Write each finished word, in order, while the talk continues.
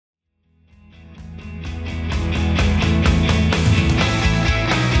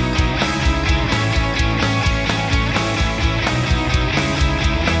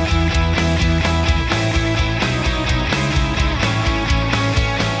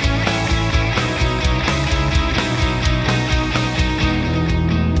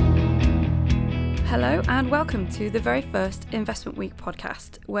and welcome to the very first Investment Week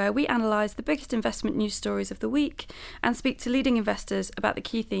podcast, where we analyse the biggest investment news stories of the week and speak to leading investors about the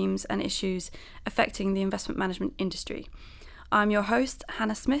key themes and issues affecting the investment management industry. I'm your host,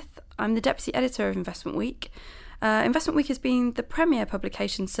 Hannah Smith. I'm the Deputy Editor of Investment Week. Investment Week has been the premier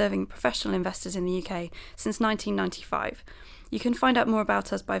publication serving professional investors in the UK since 1995. You can find out more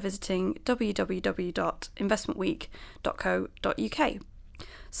about us by visiting www.investmentweek.co.uk.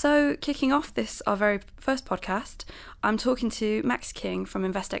 So, kicking off this, our very first podcast, I'm talking to Max King from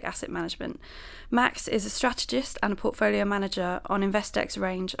Investec Asset Management. Max is a strategist and a portfolio manager on Investec's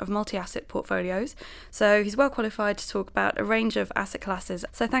range of multi-asset portfolios, so he's well qualified to talk about a range of asset classes.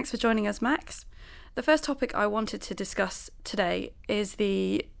 So thanks for joining us, Max. The first topic I wanted to discuss today is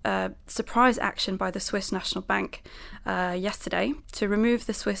the surprise action by the Swiss National Bank yesterday to remove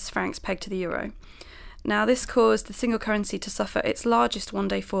the Swiss franc's peg to the euro. Now, this caused the single currency to suffer its largest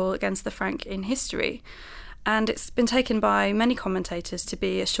one-day fall against the franc in history, and it's been taken by many commentators to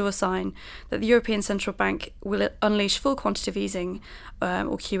be a sure sign that the European Central Bank will unleash full quantitative easing,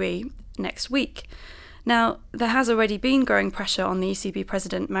 or QE, next week. Now, there has already been growing pressure on the ECB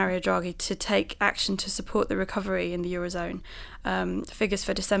President Mario Draghi to take action to support the recovery in the Eurozone. Figures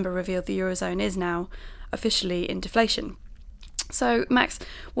for December revealed the Eurozone is now officially in deflation. So, Max,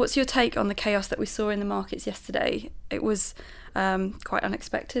 what's your take on the chaos that we saw in the markets yesterday? It was quite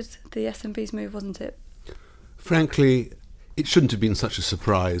unexpected, the SNB's move, wasn't it? Frankly, it shouldn't have been such a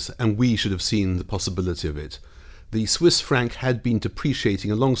surprise, and we should have seen the possibility of it. The Swiss franc had been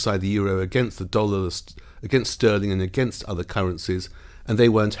depreciating alongside the euro against the dollar, against sterling and against other currencies, and they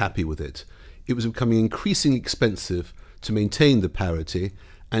weren't happy with it. It was becoming increasingly expensive to maintain the parity,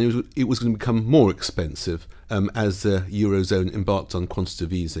 and it was going to become more expensive as the Eurozone embarked on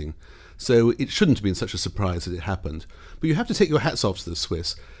quantitative easing. So it shouldn't have been such a surprise that it happened. But you have to take your hats off to the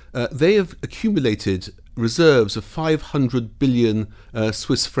Swiss. They have accumulated reserves of 500 billion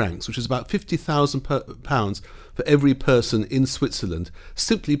Swiss francs, which is about £50,000 for every person in Switzerland,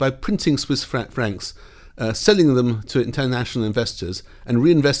 simply by printing Swiss francs, selling them to international investors and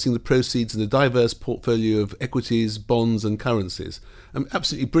reinvesting the proceeds in a diverse portfolio of equities, bonds and currencies.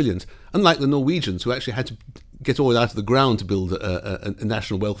 Absolutely brilliant. Unlike the Norwegians, who actually had to get oil out of the ground to build a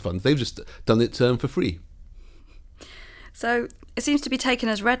national wealth fund, they've just done it for free. So it seems to be taken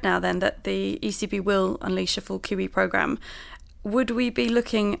as read now then that the ECB will unleash a full QE programme. Would we be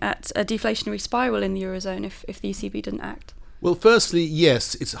looking at a deflationary spiral in the Eurozone if the ECB didn't act? Well, firstly,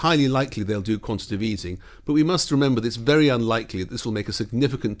 yes, it's highly likely they'll do quantitative easing, but we must remember that it's very unlikely that this will make a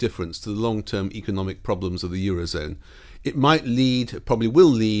significant difference to the long-term economic problems of the Eurozone. It might lead, probably will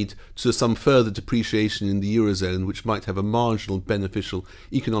lead, to some further depreciation in the Eurozone, which might have a marginal beneficial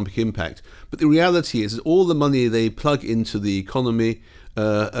economic impact. But the reality is that all the money they plug into the economy,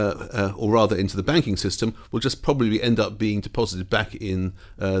 or rather into the banking system, will just probably end up being deposited back in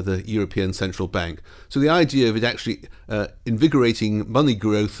the European Central Bank. So the idea of it actually invigorating money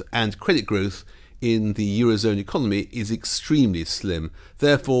growth and credit growth in the Eurozone economy is extremely slim.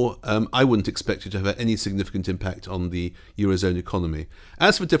 Therefore, I wouldn't expect it to have any significant impact on the Eurozone economy.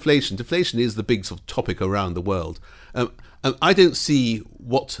 As for deflation is the big sort of topic around the world. I don't see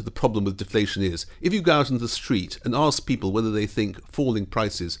what the problem with deflation is. If you go out into the street and ask people whether they think falling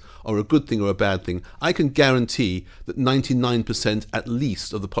prices are a good thing or a bad thing, I can guarantee that 99% at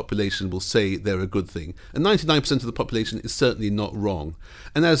least of the population will say they're a good thing. And 99% of the population is certainly not wrong.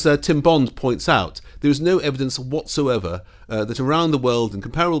 And as Tim Bond points out, there is no evidence whatsoever that around the world in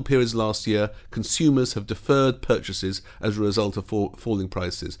comparable periods last year, consumers have deferred purchases as a result of falling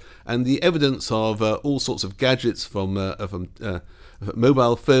prices. And the evidence of all sorts of gadgets from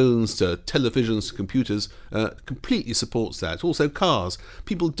mobile phones to televisions to computers completely supports that. Also cars.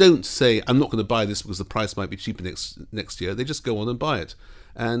 People don't say, I'm not going to buy this because the price might be cheaper next year. They just go on and buy it.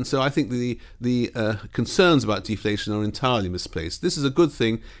 And so I think the concerns about deflation are entirely misplaced. This is a good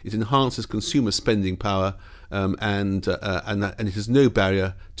thing. It enhances consumer spending power, and it is no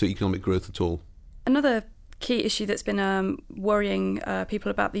barrier to economic growth at all. Another key issue that's been worrying people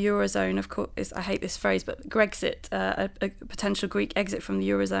about the Eurozone, of course, is, I hate this phrase, but Grexit, a potential Greek exit from the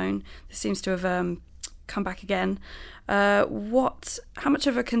Eurozone. This seems to have come back again. How much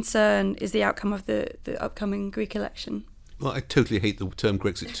of a concern is the outcome of the upcoming Greek election? Well, I totally hate the term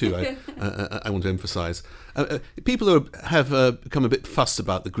Grexit too, I want to emphasise. People have become a bit fussed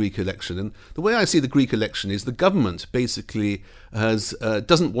about the Greek election, and the way I see the Greek election is the government basically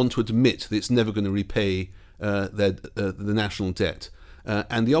doesn't want to admit that it's never going to repay the national debt.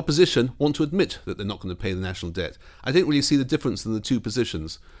 and the opposition want to admit that they're not going to pay the national debt. I don't really see the difference in the two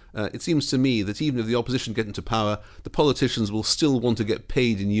positions. It seems to me that even if the opposition get into power, the politicians will still want to get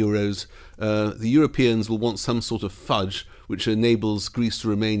paid in euros. The Europeans will want some sort of fudge which enables Greece to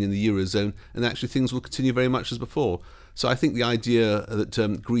remain in the Eurozone, and actually things will continue very much as before. So I think the idea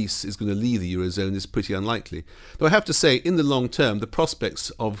that Greece is going to leave the Eurozone is pretty unlikely. Though I have to say, in the long term, the prospects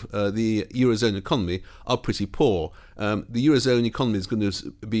of the Eurozone economy are pretty poor. The Eurozone economy is going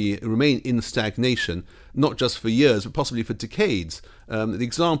to remain in stagnation, not just for years, but possibly for decades. The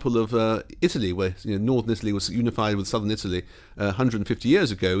example of Italy, where northern Italy was unified with southern Italy 150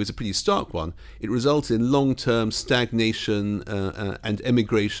 years ago, is a pretty stark one. It resulted in long-term stagnation and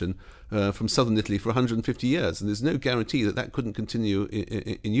emigration from southern Italy for 150 years, and there's no guarantee that that couldn't continue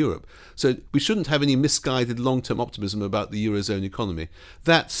in Europe. So we shouldn't have any misguided long-term optimism about the Eurozone economy.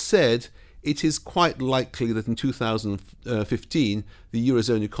 That said, it is quite likely that in 2015 the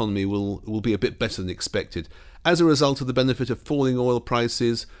Eurozone economy will be a bit better than expected, as a result of the benefit of falling oil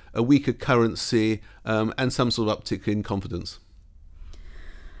prices, a weaker currency, and some sort of uptick in confidence.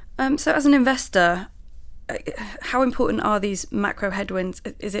 So as an investor, how important are these macro headwinds?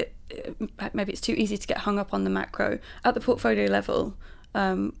 Is it maybe it's too easy to get hung up on the macro at the portfolio level?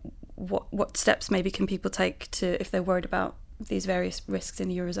 What steps maybe can people take if they're worried about these various risks in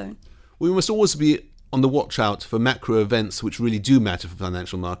the Eurozone? We must always be on the watch out for macro events which really do matter for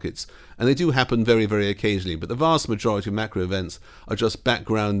financial markets, and they do happen very, very occasionally, but the vast majority of macro events are just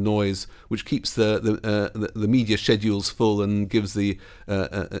background noise which keeps the media schedules full and gives the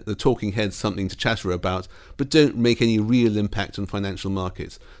talking heads something to chatter about, but don't make any real impact on financial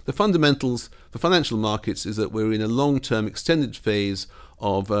markets. The fundamentals for financial markets is that we're in a long-term extended phase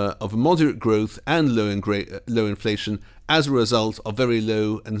of moderate growth and low inflation as a result of very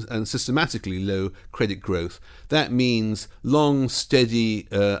low and systematically low credit growth. That means long, steady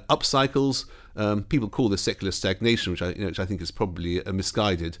up cycles. People call this secular stagnation, which I think is probably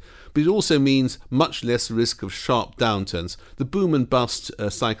misguided. But it also means much less risk of sharp downturns. The boom and bust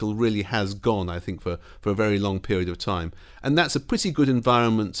cycle really has gone, I think, for a very long period of time. And that's a pretty good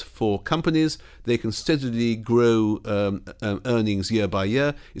environment for companies. They can steadily grow earnings year by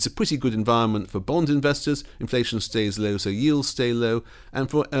year. It's a pretty good environment for bond investors. Inflation stays low, so yields stay low. And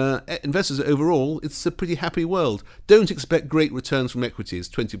for investors overall, it's a pretty happy world. Don't expect great returns from equities,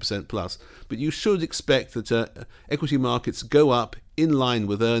 20% plus, but you should expect that equity markets go up in line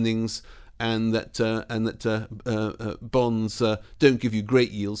with earnings, and that bonds don't give you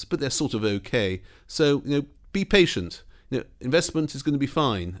great yields, but they're sort of okay. So be patient. Investment is going to be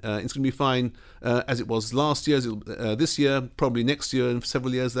fine. It's going to be fine as it was last year, this year, probably next year, and for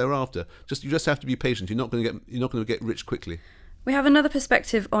several years thereafter. You just have to be patient. You're not going to get rich quickly. We have another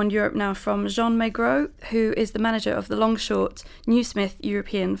perspective on Europe now from Jean Maigret, who is the manager of the long-short NewSmith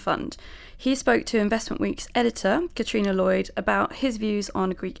European Fund. He spoke to Investment Week's editor, Katrina Lloyd, about his views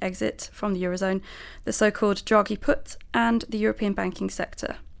on a Greek exit from the Eurozone, the so-called Draghi put, and the European banking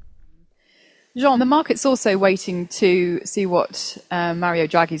sector. Jean, the market's also waiting to see what Mario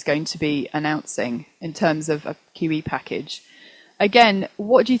Draghi is going to be announcing in terms of a QE package. Again,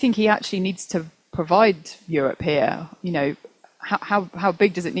 what do you think he actually needs to provide Europe here? How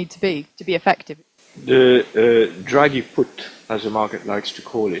big does it need to be effective? The Draghi put, as the market likes to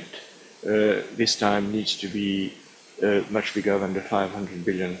call it, this time needs to be much bigger than the 500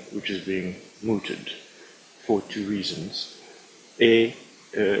 billion which is being mooted for two reasons. A,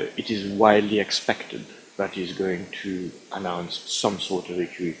 it is widely expected that he's going to announce some sort of a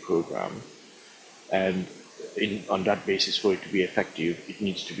QE program, and on that basis, for it to be effective, it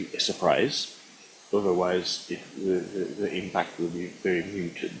needs to be a surprise. Otherwise, the impact will be very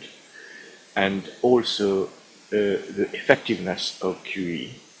muted. And also, the effectiveness of QE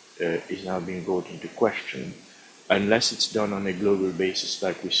is now being brought into question. Unless it's done on a global basis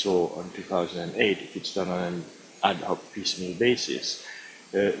like we saw on 2008, if it's done on an ad hoc piecemeal basis,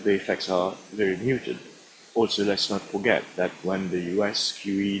 the effects are very muted. Also, let's not forget that when the US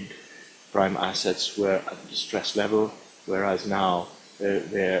QE'd, prime assets were at distress level, whereas now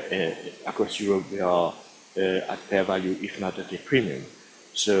across Europe they are at fair value, if not at a premium.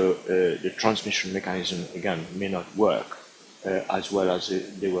 So the transmission mechanism, again, may not work as well as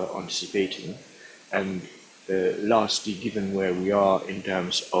they were anticipating. And lastly, given where we are in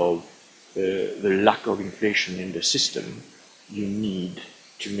terms of the lack of inflation in the system, you need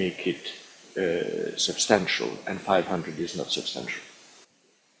to make it substantial, and 500 is not substantial.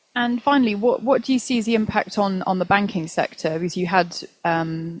 And finally, what do you see as the impact on the banking sector? Because you had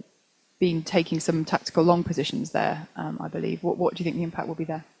been taking some tactical long positions there, I believe. What do you think the impact will be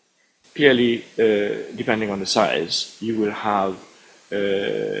there? Clearly, depending on the size, you will have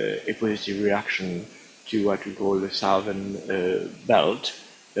a positive reaction to what we call the Southern Belt,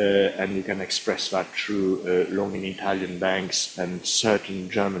 and you can express that through long in Italian banks and certain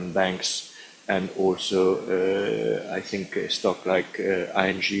German banks, and also I think a stock like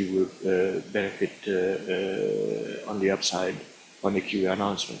ING will benefit on the upside on the QE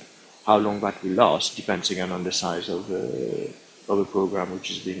announcement. How long that will last depends again on the size of a program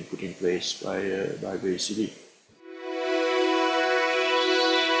which is being put in place by the ECB.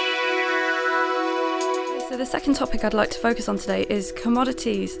 So the second topic I'd like to focus on today is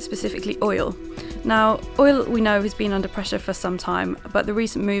commodities, specifically oil. Now, oil we know has been under pressure for some time, but the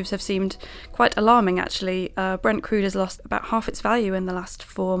recent moves have seemed quite alarming actually. Brent crude has lost about half its value in the last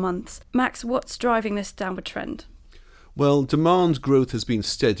 4 months. Max, what's driving this downward trend? Well, demand growth has been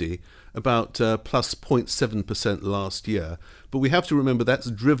steady, about plus 0.7% last year. But we have to remember that's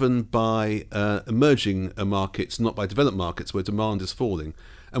driven by emerging markets, not by developed markets where demand is falling.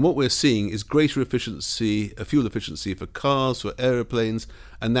 And what we're seeing is greater efficiency, fuel efficiency for cars, for aeroplanes,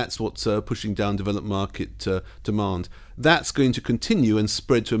 and that's what's pushing down developed market demand. That's going to continue and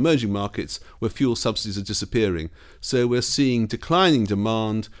spread to emerging markets where fuel subsidies are disappearing. So we're seeing declining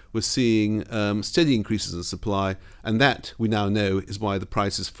demand, we're seeing steady increases in supply, and that we now know is why the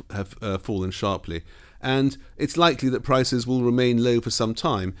prices have fallen sharply. And it's likely that prices will remain low for some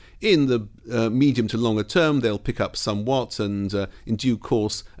time. In the medium to longer term, they'll pick up somewhat, and in due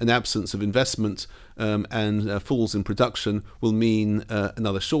course, an absence of investment and falls in production will mean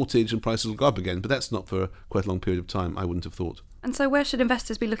another shortage and prices will go up again. But that's not for quite a long period of time, I wouldn't have thought. And so where should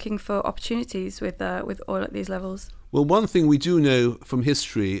investors be looking for opportunities with oil at these levels? Well, one thing we do know from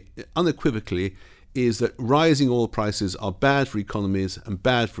history, unequivocally, is that rising oil prices are bad for economies and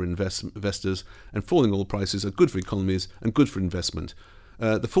bad for investors, and falling oil prices are good for economies and good for investment.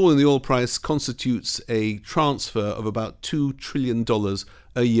 The fall in the oil price constitutes a transfer of about $2 trillion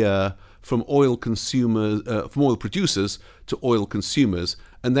a year from oil producers to oil consumers,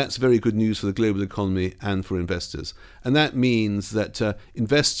 and that's very good news for the global economy and for investors. And that means that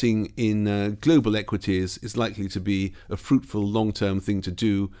investing in global equities is likely to be a fruitful long-term thing to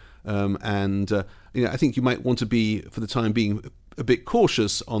do. I think you might want to be, for the time being, a bit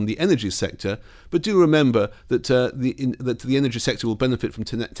cautious on the energy sector, but do remember that the energy sector will benefit from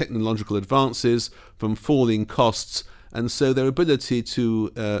technological advances, from falling costs, and so their ability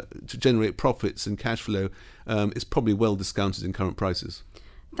to generate profits and cash flow is probably well discounted in current prices.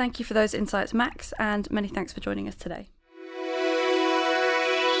 Thank you for those insights, Max, and many thanks for joining us today.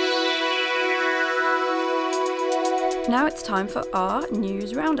 Now it's time for our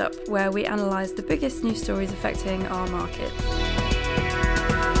news roundup, where we analyse the biggest news stories affecting our market.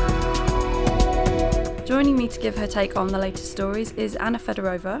 Joining me to give her take on the latest stories is Anna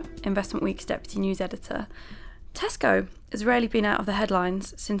Fedorova, Investment Week's Deputy News Editor. Tesco has rarely been out of the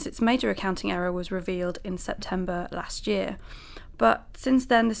headlines since its major accounting error was revealed in September last year. But since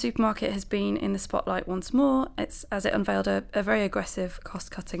then, the supermarket has been in the spotlight once more, as it unveiled a very aggressive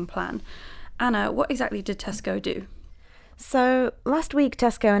cost-cutting plan. Anna, what exactly did Tesco do? So last week,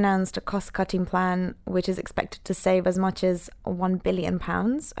 Tesco announced a cost-cutting plan which is expected to save as much as £1 billion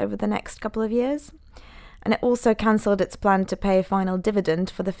over the next couple of years. And it also cancelled its plan to pay a final dividend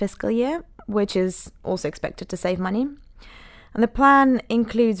for the fiscal year, which is also expected to save money. And the plan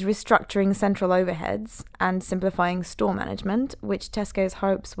includes restructuring central overheads and simplifying store management, which Tesco's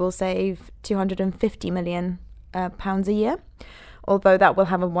hopes will save £250 million a year, although that will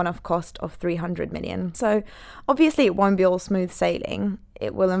have a one-off cost of £300 million. So obviously it won't be all smooth sailing.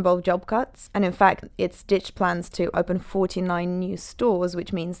 It will involve job cuts, and in fact it's ditched plans to open 49 new stores,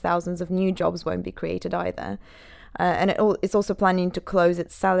 which means thousands of new jobs won't be created either. And it's also planning to close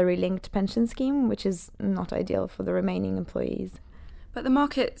its salary-linked pension scheme, which is not ideal for the remaining employees. But the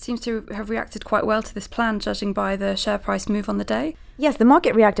market seems to have reacted quite well to this plan, judging by the share price move on the day. Yes, the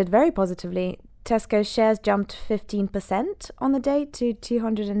market reacted very positively. Tesco's shares jumped 15% on the day to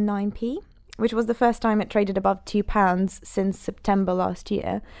 209p, which was the first time it traded above £2 since September last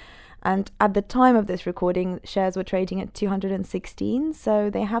year. And at the time of this recording, shares were trading at 216, so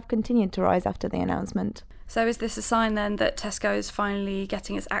they have continued to rise after the announcement. So is this a sign then that Tesco is finally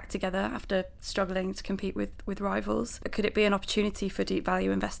getting its act together after struggling to compete with rivals? Could it be an opportunity for deep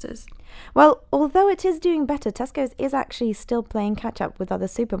value investors? Well, although it is doing better, Tesco's is actually still playing catch up with other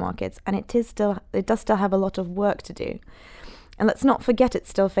supermarkets, and it does still have a lot of work to do. And let's not forget it's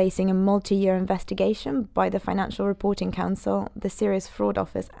still facing a multi-year investigation by the Financial Reporting Council, the Serious Fraud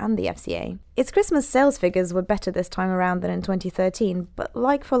Office and the FCA. Its Christmas sales figures were better this time around than in 2013, but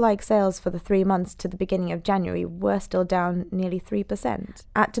like-for-like sales for the 3 months to the beginning of January were still down nearly 3%.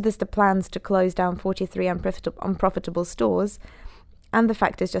 Add to this the plans to close down 43 unprofitable stores, and the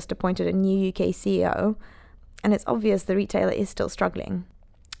fact it's just appointed a new UK CEO, and it's obvious the retailer is still struggling.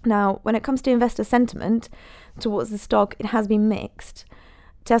 Now, when it comes to investor sentiment towards the stock, it has been mixed.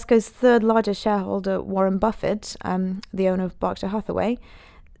 Tesco's third largest shareholder, Warren Buffett, the owner of Berkshire Hathaway,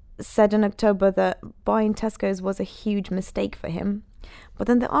 said in October that buying Tesco's was a huge mistake for him. But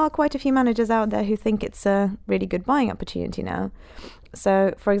then there are quite a few managers out there who think it's a really good buying opportunity now.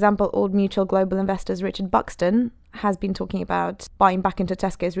 So, for example, Old Mutual Global Investors Richard Buxton has been talking about buying back into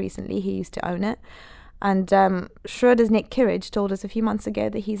Tesco's recently. He used to own it. And Schroders' Nick Kirridge told us a few months ago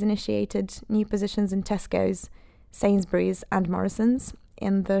that he's initiated new positions in Tesco's, Sainsbury's and Morrison's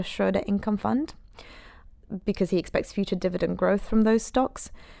in the Schroder Income Fund because he expects future dividend growth from those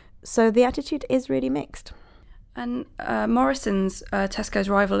stocks. So the attitude is really mixed. And Morrison's, Tesco's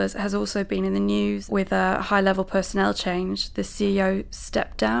rival, has also been in the news with a high-level personnel change. The CEO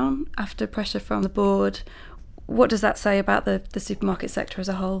stepped down after pressure from the board. What does that say about the supermarket sector as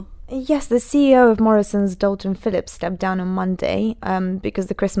a whole? Yes, the CEO of Morrison's, Dalton Phillips, stepped down on Monday because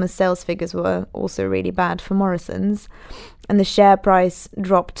the Christmas sales figures were also really bad for Morrison's. And the share price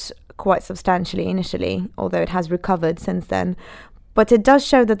dropped quite substantially initially, although it has recovered since then. But it does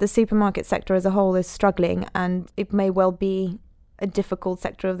show that the supermarket sector as a whole is struggling, and it may well be a difficult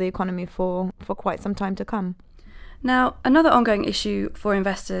sector of the economy for quite some time to come. Now, another ongoing issue for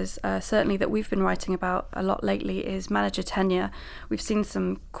investors, certainly that we've been writing about a lot lately, is manager tenure. We've seen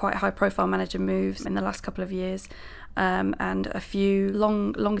some quite high-profile manager moves in the last couple of years, and a few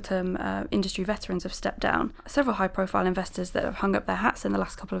longer-term industry veterans have stepped down. Several high-profile investors that have hung up their hats in the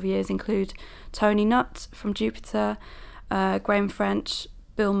last couple of years include Tony Nutt from Jupiter, Graham French,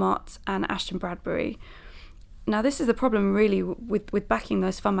 Bill Mott and Ashton Bradbury. Now, this is the problem really with backing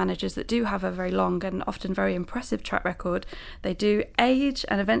those fund managers that do have a very long and often very impressive track record. They do age,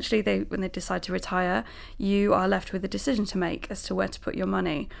 and eventually when they decide to retire, you are left with a decision to make as to where to put your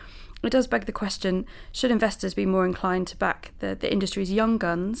money. It does beg the question, should investors be more inclined to back the industry's young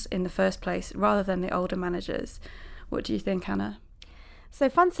guns in the first place rather than the older managers? What do you think, Hannah? So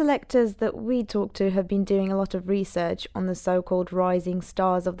fund selectors that we talk to have been doing a lot of research on the so-called rising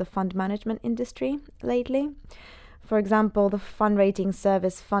stars of the fund management industry lately. For example, the fund rating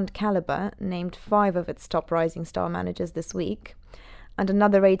service Fund Caliber named 5 of its top rising star managers this week, and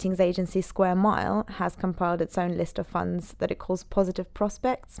another ratings agency, Square Mile, has compiled its own list of funds that it calls positive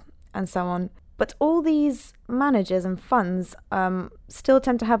prospects, and so on. But all these managers and funds still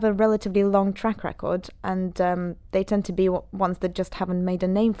tend to have a relatively long track record, and they tend to be ones that just haven't made a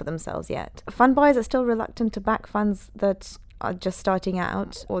name for themselves yet. Fund buyers are still reluctant to back funds that are just starting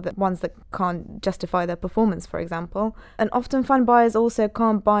out, or the ones that can't justify their performance, for example. And often fund buyers also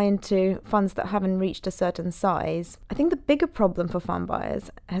can't buy into funds that haven't reached a certain size. I think the bigger problem for fund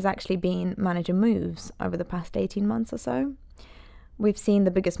buyers has actually been manager moves over the past 18 months or so. We've seen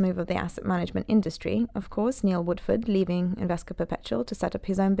the biggest move of the asset management industry, of course, Neil Woodford leaving Invesco Perpetual to set up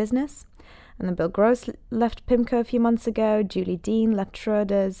his own business. And then Bill Gross left PIMCO a few months ago, Julie Dean left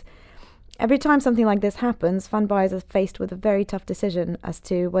Schroders. Every time something like this happens, fund buyers are faced with a very tough decision as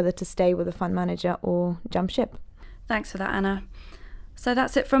to whether to stay with a fund manager or jump ship. Thanks for that, Anna. So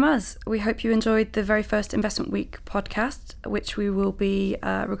that's it from us. We hope you enjoyed the very first Investment Week podcast, which we will be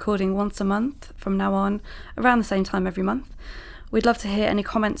recording once a month from now on, around the same time every month. We'd love to hear any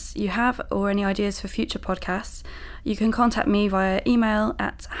comments you have or any ideas for future podcasts. You can contact me via email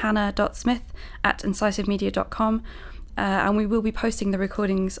at hannah.smith@incisivemedia.com, and we will be posting the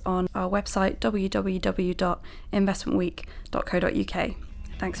recordings on our website www.investmentweek.co.uk.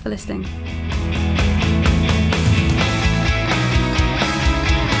 Thanks for listening.